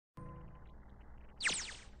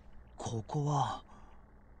ここは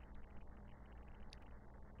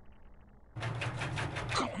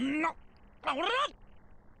こんな俺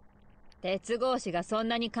鉄格子がそん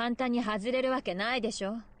なに簡単に外れるわけないでし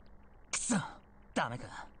ょ。くそ、ダメ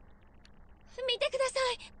か。見てくださ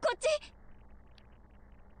い、こっち。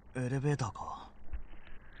エレベーターか。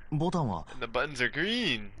ボタンは And the buttons are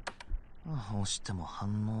green. 押しても反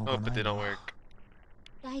応 Oh, が but な they い don't な。 work.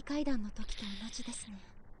 大階段の時と同じですね。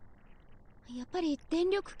やっぱり電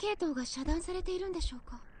力系統が遮断されているんでしょう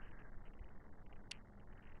か。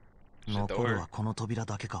残るはこの扉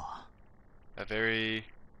だけか。 A very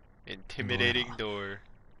intimidating door.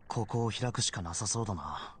 ここを開くしかなさそうだ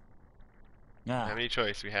な。We don't have any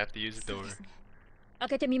choice. We have to use the そう door. ですね。開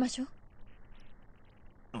けてみましょ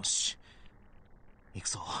う。よし、行く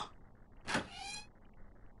ぞ。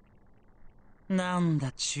なん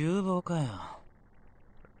だ厨房かよ。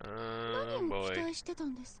Oh 何を期 boy. 待してた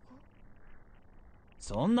んですか。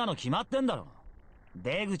そんなの決まってんだろ。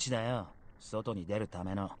出口だよ、外に出るた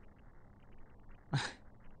めの。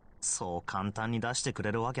そう簡単に出してく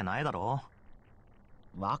れるわけないだろ。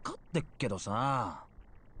分かってっけどさ。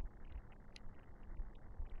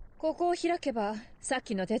ここを開けばさっ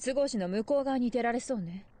きの鉄格子の向こう側に出られそう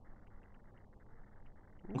ね。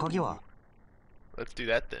鍵は Let's do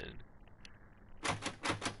that then.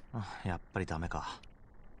 やっぱりダメか。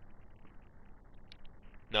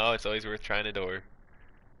 No, it's always worth trying a door.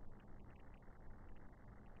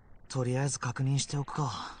 とりあえず確認しておく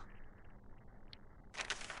か。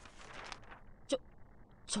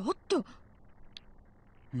ちょっと。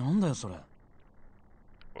なんだよそれ。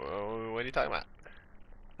Whoa, what are you talking about?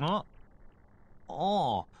 ああ、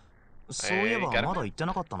そういえばまだ行って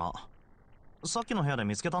なかったな。さっきの部屋で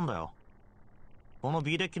見つけたんだよ。この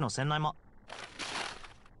B デッキの船内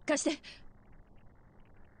貸して。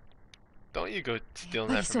 Don't you go やっ stealing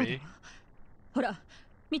ぱり that そ from うだ me. わ。ほら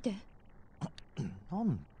見て。な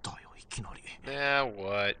んだよいきなり。 Yeah,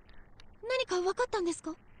 what? 何か分かったんです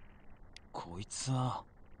か。こいつは。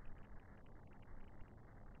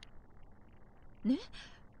ね、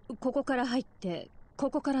ここから入ってこ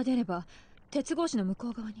こから出れば鉄格子の向こ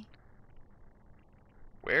う側に。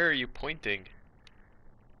 Where are you pointing?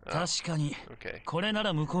 Oh, 確かに okay. これな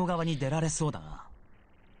ら向こう側に出られそうだな。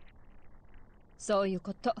そういう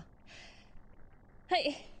こと。は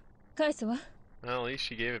い返すわ。 Well, at least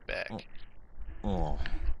she gave it back. おう、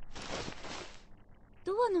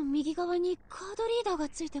ドアの右側にカードリーダーが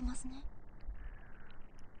ついてますね。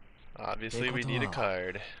 Obviously, we need a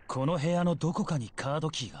card. この部屋のどこかにカード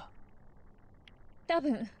キーが。多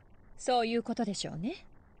分そういうことでしょうね。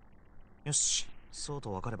よし、そう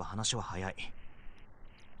と分かれば話は早い。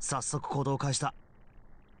早速行動を開始だ。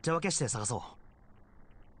手分けして探そう。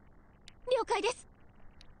了解です。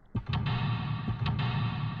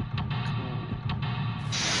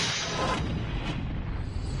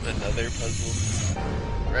 Another puzzle.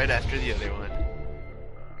 Right after the other one.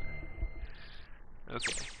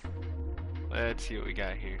 Okay. Let's see what we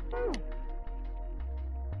got here.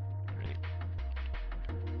 Right.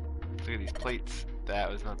 Look at these plates. That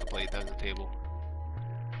was not the plate, that was the table.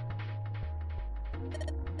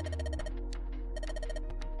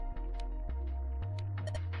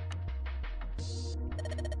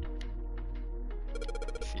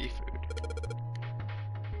 Seafood.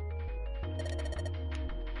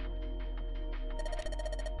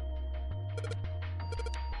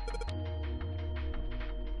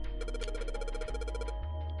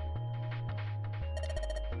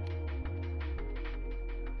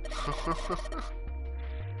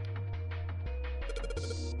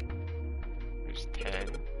 There's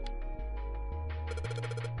 10.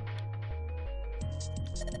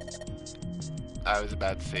 I was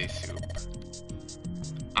about to say soup.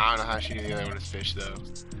 I don't know how she knew the other one was fish though.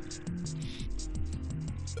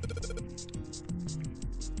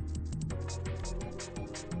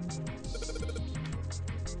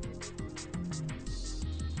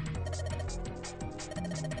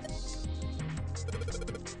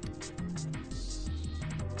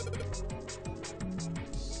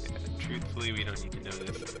 Truthfully, we don't need to know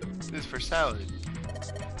this. This is for salad.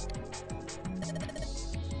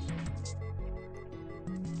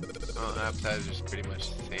 Oh, appetizers pretty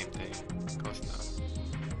much the same thing. Close enough.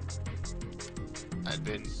 I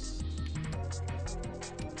didn't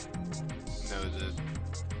know the.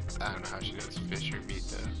 I don't know how she knows fish or meat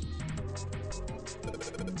though.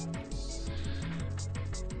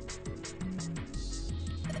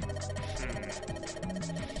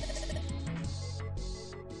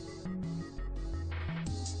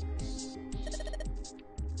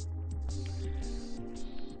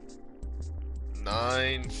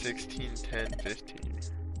 Nine, 16, 10, 15.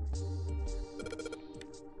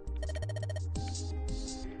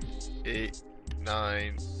 8,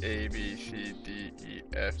 9, A, B, C, D, E,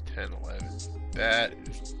 F, 10, 11. That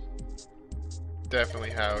is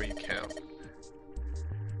definitely how you count.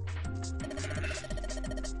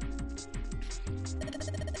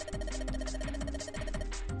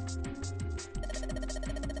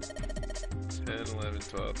 Ten, 11,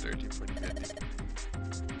 12, 13, 14, 15,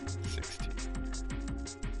 16.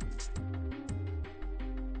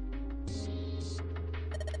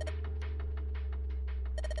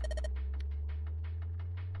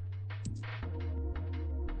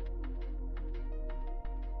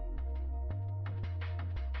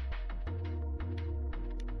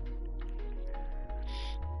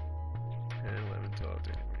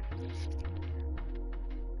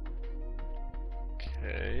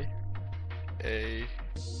 Okay. A,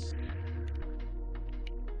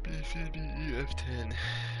 B, C, D, E, F, 10.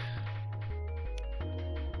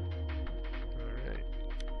 Alright.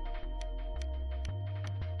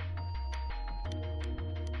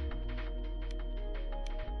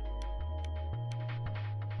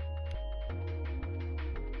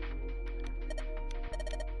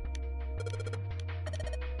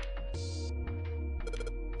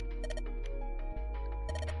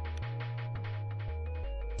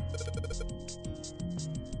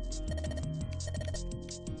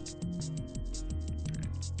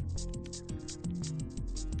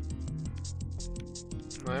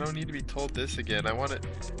 I don't need to be told this again. I want it.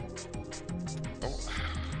 Oh.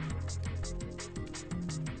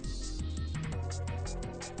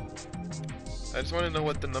 I just want to know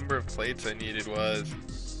what the number of plates I needed was.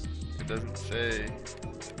 It doesn't say.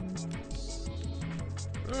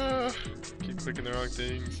 Keep clicking the wrong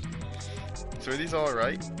things. So are these all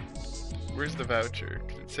right? Where's the voucher?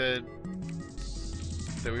 'Cause it said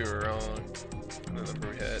that we were wrong. The number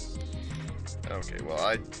we had. Okay, well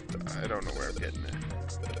I don't know where I'm getting it.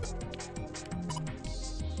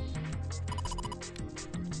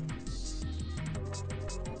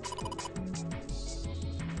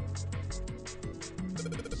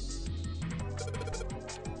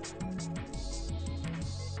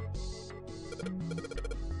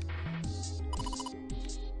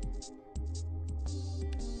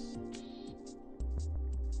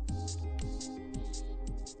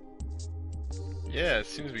 Yeah, as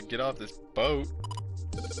soon as we get off this boat.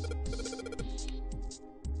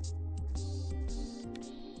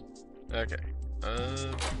 Okay.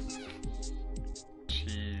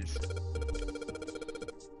 Cheese.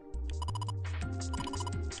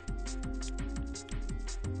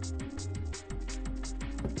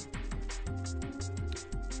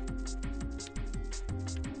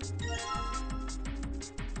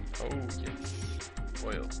 Oh, yes.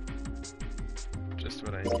 Oil. Just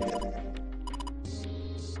what I need.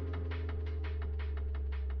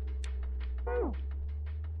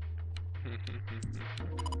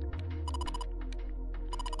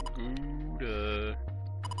 Gouda.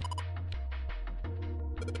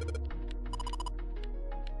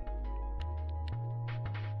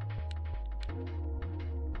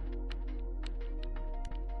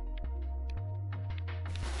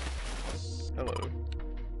 Hello.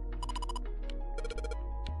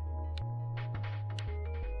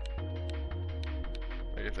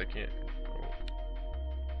 I guess I can't. Oh.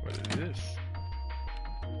 What is this?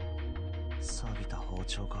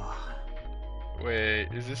 Wait,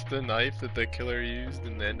 is this the knife that the killer used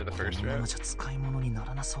in the end of the first round?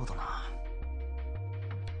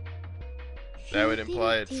 That would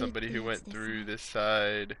imply it's somebody who went through this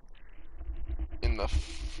side in the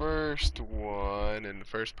first one. In the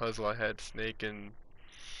first puzzle I had Snake and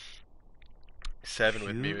 7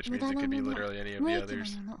 with me, which means it could be literally any of the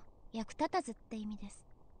others. 役立たずって意味です。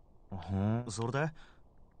それで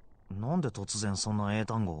なんで突然そんな英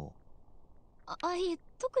単語を。いえ、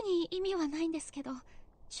特に意味はないんですけど、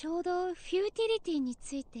ちょうどフューティリティに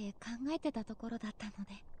ついて考えてたところだったの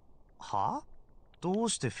で。は？どう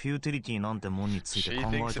してフューティリティなんてもんについて考えてた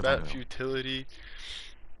んだよ。She thinks about futility.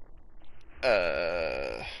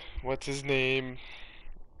 What's his name?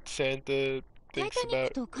 Santa thinks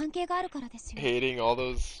about と関係があるからですよ。 hating all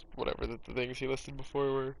those whatever the things he listed before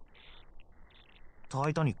were. タ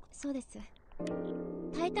イタニック。そうです。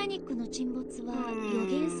タイタニックの沈没は予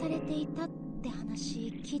言されていたって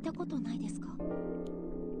話聞いたことないですか？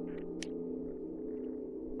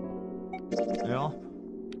いや、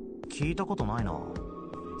聞いたことないな。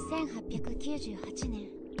1898年、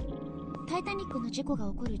タイタニックの事故が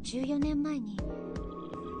起こる14年前に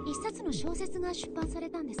一冊の小説が出版され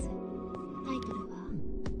たんです。タイトルは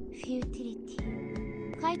「フューティリテ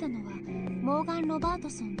ィ」。書いたのはモーガン・ロバート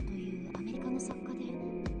ソンというアメリカの作家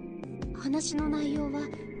で、話の内容は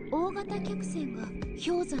大型客船が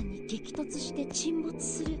氷山に激突して沈没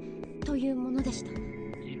するというものでした。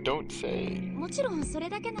 You don't say. もちろんそれ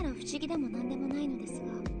だけなら不思議でも何でもないのですが、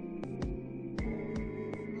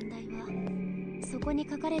問題はそこに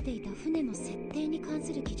書かれていた船の設定に関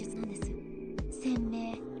する記述なんです。船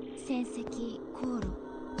名、船籍、航路、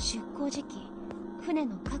出港時期、船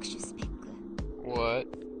の各種スペック、 What?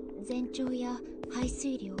 全長や排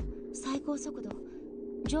水量、最高速度、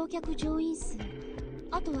乗客乗員数、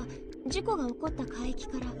あとは事故が起こった海域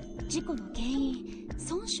から事故の原因、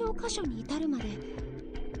損傷箇所に至るまで、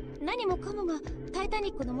何もかもがタイタ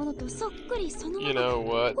ニックのものとそっくりその You まま know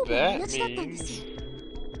ほ what ぼ同 that じだったんですよ。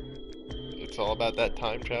 means? It's all about that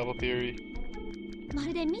time travel theory. ま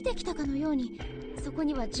るで見てきたかのように、そこ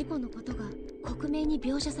には事故のことが克明に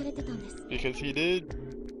描写されてたんです。 Because he did.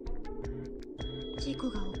 事故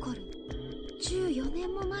が起こる14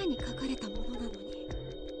年も前に書かれたものなのに。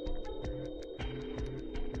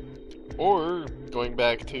 Or going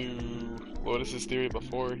back to Lotus's theory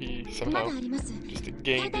before he ま somehow だあります。 just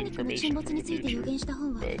タイ gained タニックの沈 information 没 from に the ついて予 future. 言した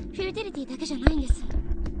本はフ But ューティリティだけじゃないんです。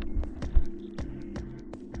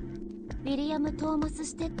ウィリアム・トーマス・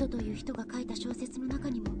ステッドという人が書いた小説の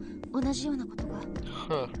中にも同じようなことが。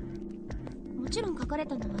 huh. もちろん書かれ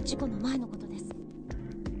たのは事故の前のことです。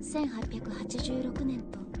1886年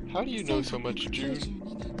と How do you know so much, June?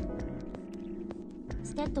 1892年。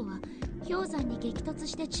ステッドは氷山に激突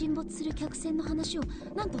して沈没する客船の話を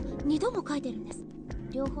なんと2度も書いてるんです。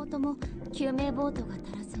両方とも救命ボートが足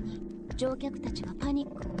らずに乗客たちがパニッ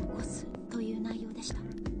クを起こすという内容でした。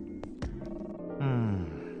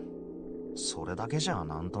それだけじゃ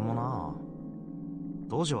なんともな。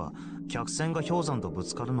当時は客船が氷山とぶ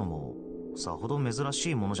つかるのもさほど珍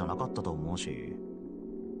しいものじゃなかったと思うし。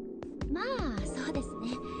まあそうですね、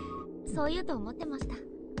そう言うと思ってました。で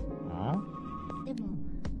も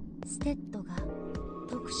ステッドが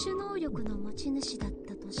特殊能力の持ち主だっ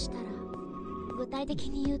たとしたら、具体的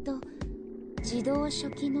に言うと自動初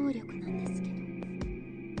期能力なんですけ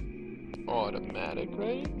ど。 Automatic,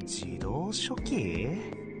 right? 自動初期？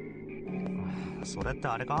それって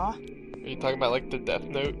あれか？ Are you talking about like the Death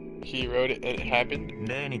Note? He wrote it and it happened?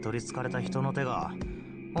 霊に取り憑かれた人の手が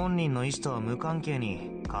本人の意思とは無関係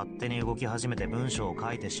に勝手に動き始めて文章を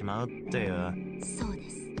書いてしまうっていう。そうで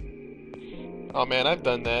す。 Oh man, I've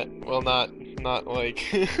done that. Well, not like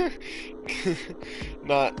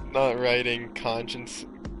not writing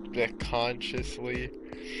consciously,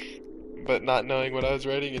 but not knowing what I was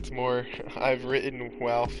writing. It's more I've written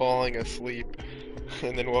while falling asleep,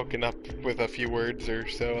 and then woken up with a few words or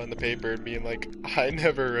so on the paper and being like, I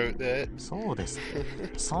never wrote that. そうです。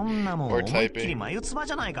そんなもん Or 思いっきり typing. 眉唾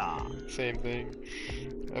じゃないか。 Same thing.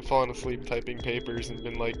 I've fallen asleep typing papers and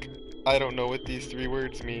been like, I don't know what these 3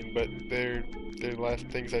 words mean, but they're the last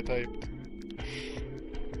things I typed.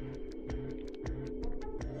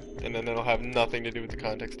 And then it'll have nothing to do with the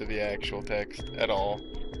context of the actual text at all,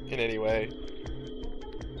 in any way.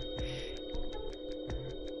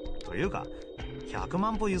 というか100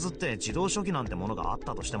万歩譲って自動書記なんてものがあっ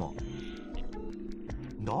たとしても、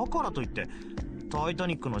だからといってタイタ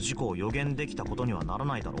ニックの事故を予言できたことにはなら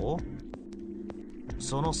ないだろう。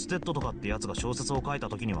そのステッドとかってやつが小説を書いた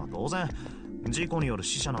時には当然事故による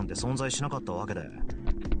死者なんて存在しなかったわけで、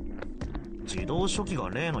自動書記が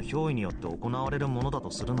例の憑依によって行われるものだと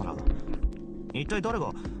するなら、一体誰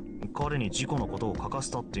が彼に事故のことを書かせ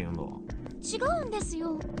たっていうんだ。違うんです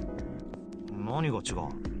よ。何が違う？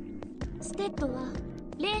ステッドは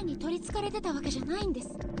霊に取り憑かれてたわけじゃないんです。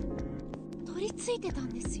取り憑いてたん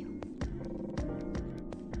ですよ。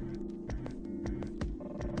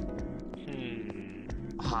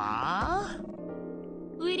はあ？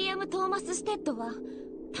ウィリアム・トーマス・ステッドは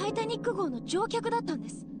タイタニック号の乗客だったんで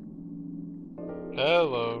す。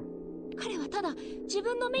 Hello. 彼はただ自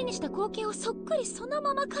分の目にした光景をそっくりその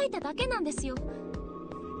まま描いただけなんですよ。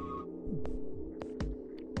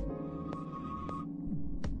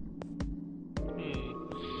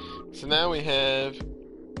 So now we have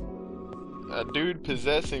a dude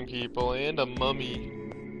possessing people and a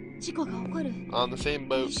mummy 事故が起こる on the same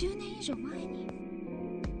boat. 20年以上前に。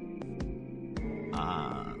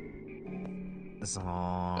ああ、そ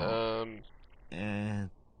の、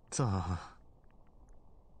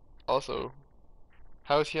Also,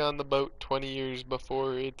 how is he on the boat 20 years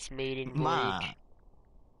before its maiden ま voyage? あ、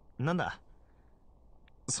なんだ。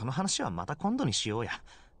その話はまた今度にしようや。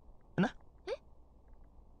な。で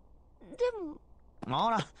も。ほ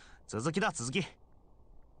ら、続きだ、続き。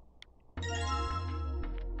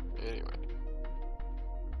Anyway.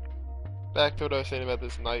 Back to what I was saying about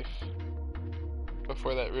this knife.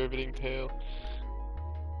 Before that riveting tale.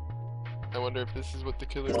 I wonder if this is what the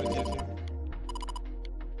killer was using.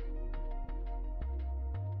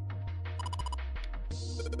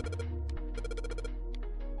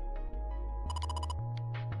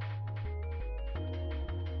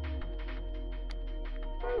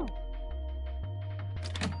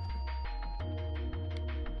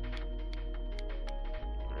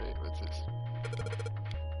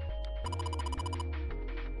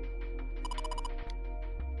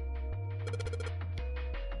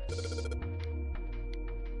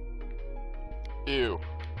 Ew.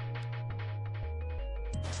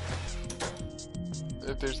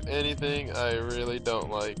 If there's anything I really don't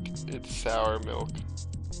like, it's sour milk.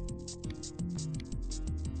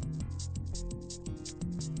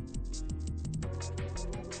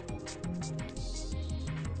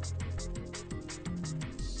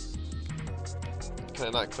 Can I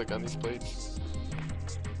not click on these plates?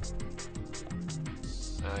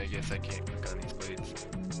 I guess I can't click on these plates.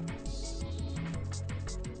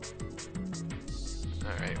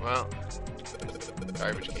 Alright, well,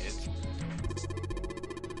 garbage cans.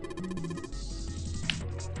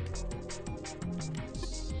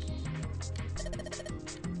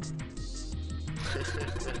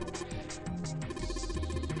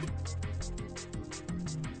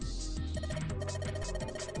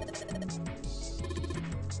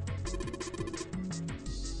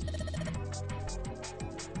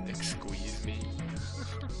 Squeeze me.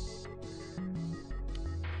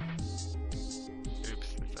 Oops,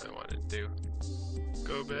 that's not what I wanted to do.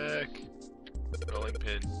 Go back. Rolling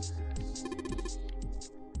pin.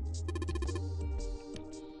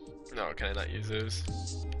 No, can I not use those?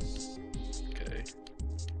 Okay.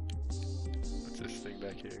 What's this thing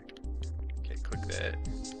back here? Can't click that.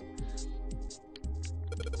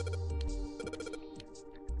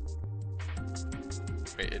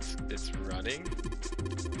 Wait, it's running?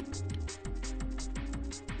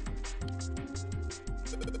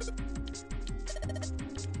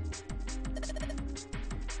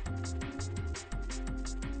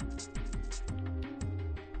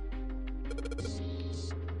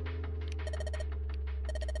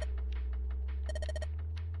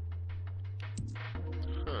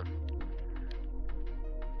 Huh.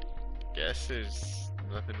 Guess there's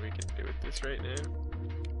nothing we can do with this right now.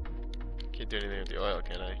 Can't do anything with the oil,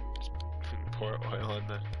 can I? Just pour oil on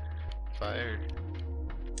the fire.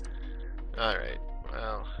 Alright,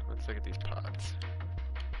 well, let's look at these pots.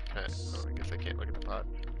 Okay, well, I guess I can't look at the pot.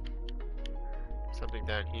 Something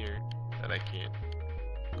down here that I can't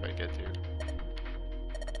quite get to.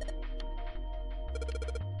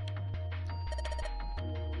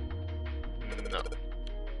 No.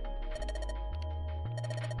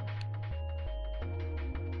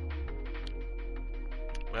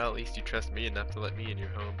 Well, at least you trust me enough to let me in your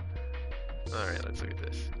home. Alright, let's look at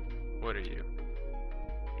this. What are you?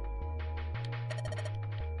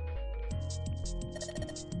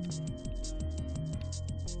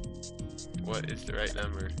 What is the right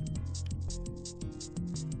number?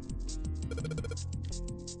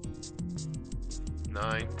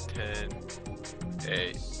 Nine, 10,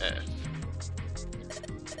 A, F.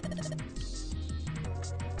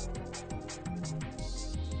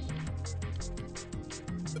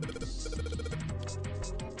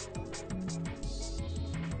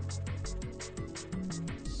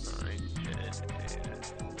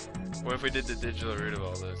 What if we did the digital root of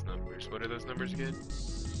all those numbers? What are those numbers again?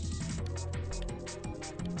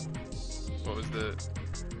 What was the...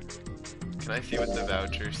 Can I see what the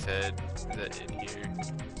voucher said? Is that in here?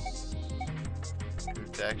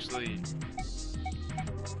 It's actually...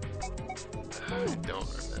 I don't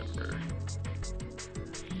remember.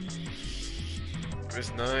 It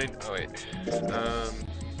was 9... Oh wait. Oops,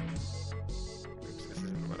 this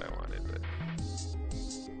isn't what I wanted, but...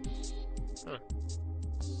 Huh.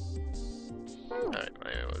 Alright,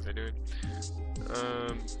 what was I doing?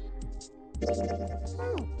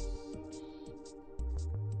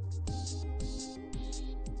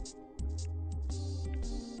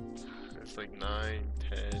 It's like 9,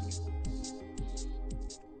 10.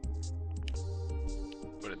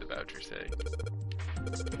 What did the voucher say?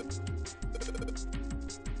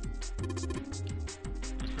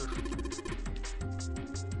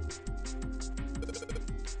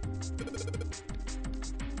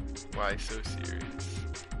 Why so serious?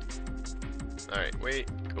 Alright, wait,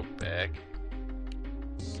 go back.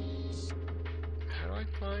 How do I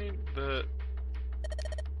find the...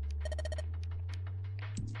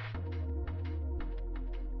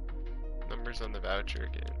 numbers on the voucher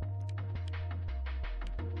again?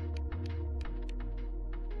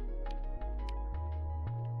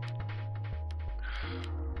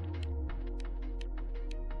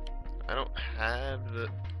 I don't have the...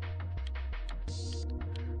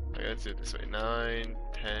 Okay, let's do it this way. 9,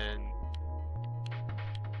 10,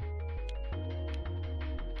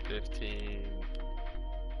 15,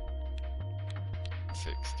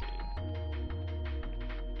 16.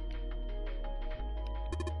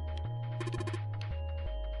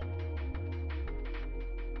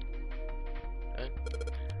 Okay.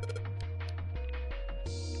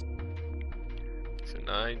 So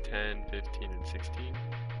 9, 10, 15, and 16.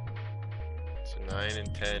 So 9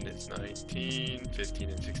 and 10 is 19, 15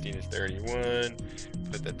 and 16 is 31.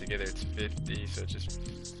 Put that together, it's 50, so it's just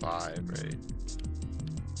 5, right?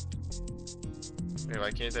 Wait,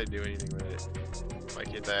 why can't I do anything with it? Why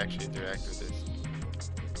can't I actually interact with this?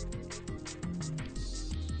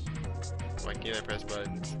 Why can't I press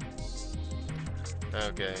buttons?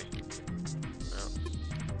 Okay. Well.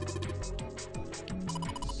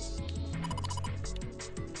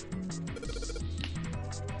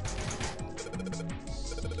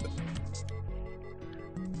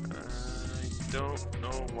 I don't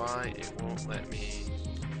know why it won't let me.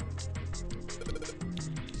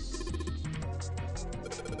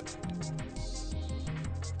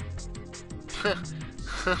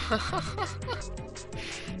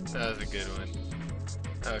 That was a good one.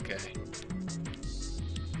 Okay.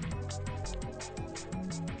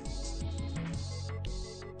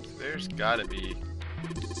 There's gotta be.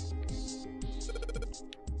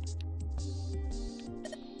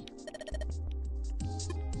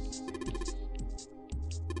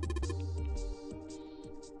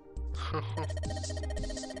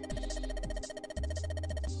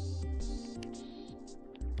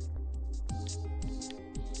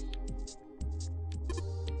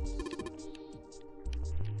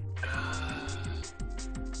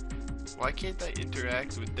 Why can't I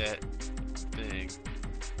interact with that thing?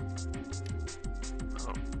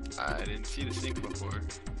 Oh, I didn't see the sink before.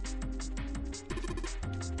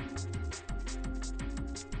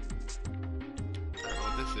 I don't know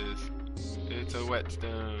what this is. It's a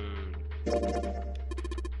whetstone. I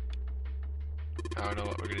don't know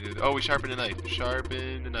what we're gonna do. Oh, we sharpen the knife.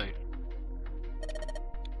 Sharpen the knife.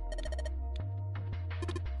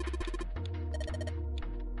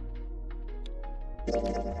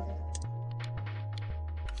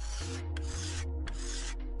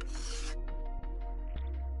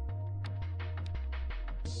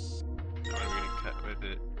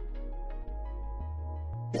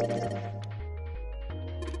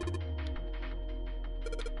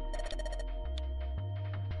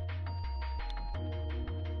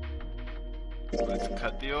 Let's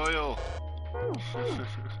cut the oil. What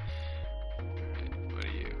are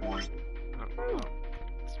you? Oh.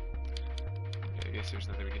 Okay, I guess there's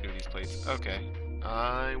nothing we can do with these plates. Okay.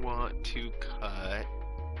 I want to cut.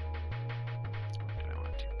 What do I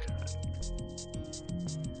want to cut?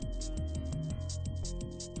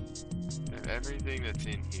 I have everything that's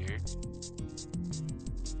in here.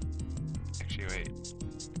 Actually, wait.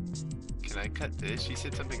 Can I cut this? She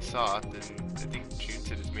said something soft, and I think June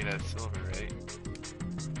said it's made out of silver, right?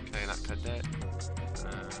 Can I not cut that?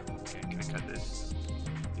 Okay, can I cut this?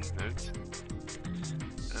 These notes?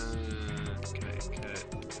 Can I cut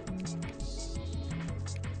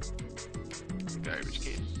the garbage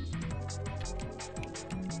can?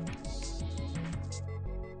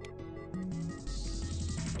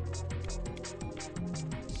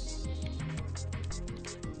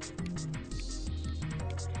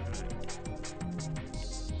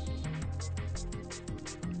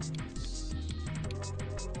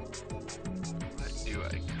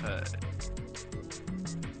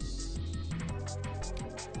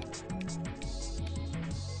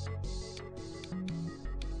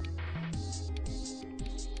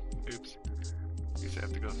 Oops. I guess I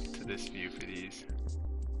have to go to this view for these.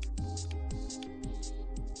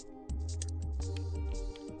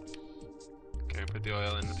 Can I put the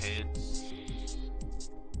oil in the pan?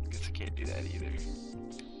 Guess I can't do that either.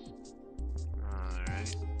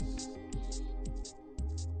 Alright.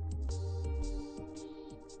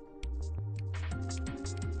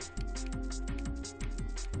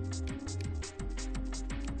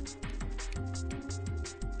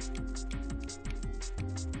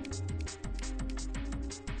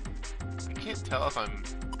 I can't tell if I'm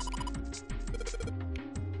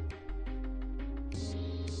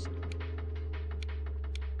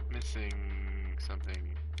missing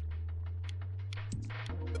something.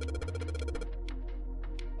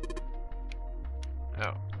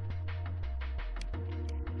 Oh.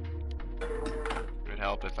 It would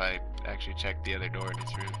help if I actually checked the other door in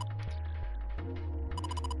this room.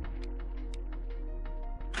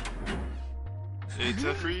 It's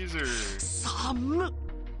a freezer! 寒っ。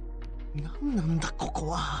なんなんだここ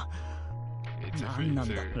は。It's a なんなん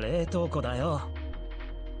だ freezer. 冷凍庫だよ。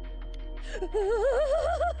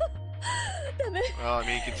 Well, I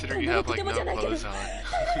mean, considering you have like no clothes on.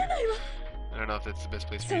 I don't know if that's the best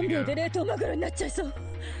place for you 3 秒 to で go. 冷凍マグロになっちゃいそう。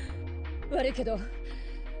悪いけど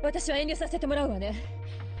私は遠慮させてもらうわね。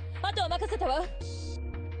あとは任せたわ。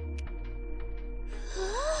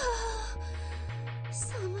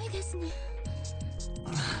寒いですね。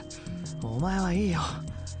お前はいいよ。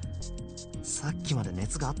さっきまで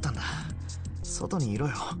熱があったんだ。そ外にいろ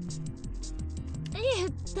よ。いえ、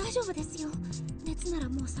大丈夫ですよ。熱なら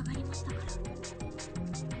もう下がりましたか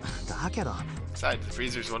ら。だけど Besides, the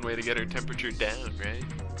freezer's one way to get her temperature down, right?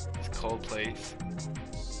 It's a cold place.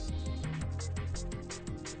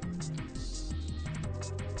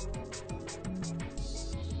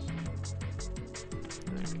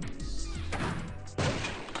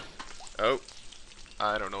 Oh,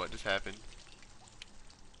 I don't know what just happened.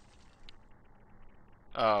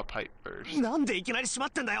 Oh, pipe burst. なんでいきなり閉ま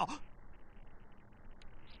ってんだよ。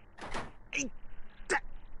いって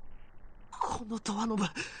このドアノブ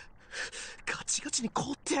ガチガチに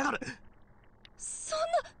凍ってやがる。そんな、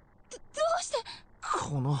どうして。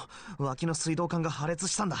この脇の水道管が破裂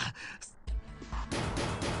したんだ。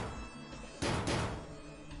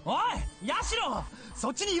おいヤシロ、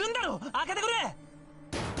そっちにいるんだろ。開けてくれ。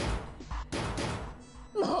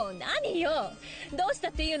もう何よ、どうした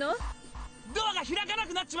っていうの。ドアが開かな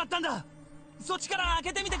くなっちまったんだ。そっちから開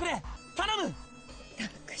けてみてくれ、頼む。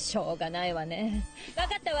たくしょうがないわね。分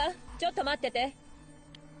かったわ、ちょっと待ってて。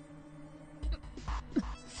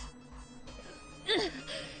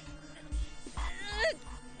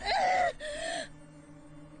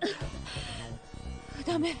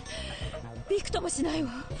ダメ、びくともしない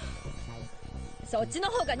わ。そっち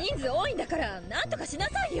の方が人数多いんだから、なんとかしな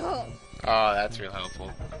さいよ。Oh, that's real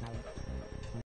helpful.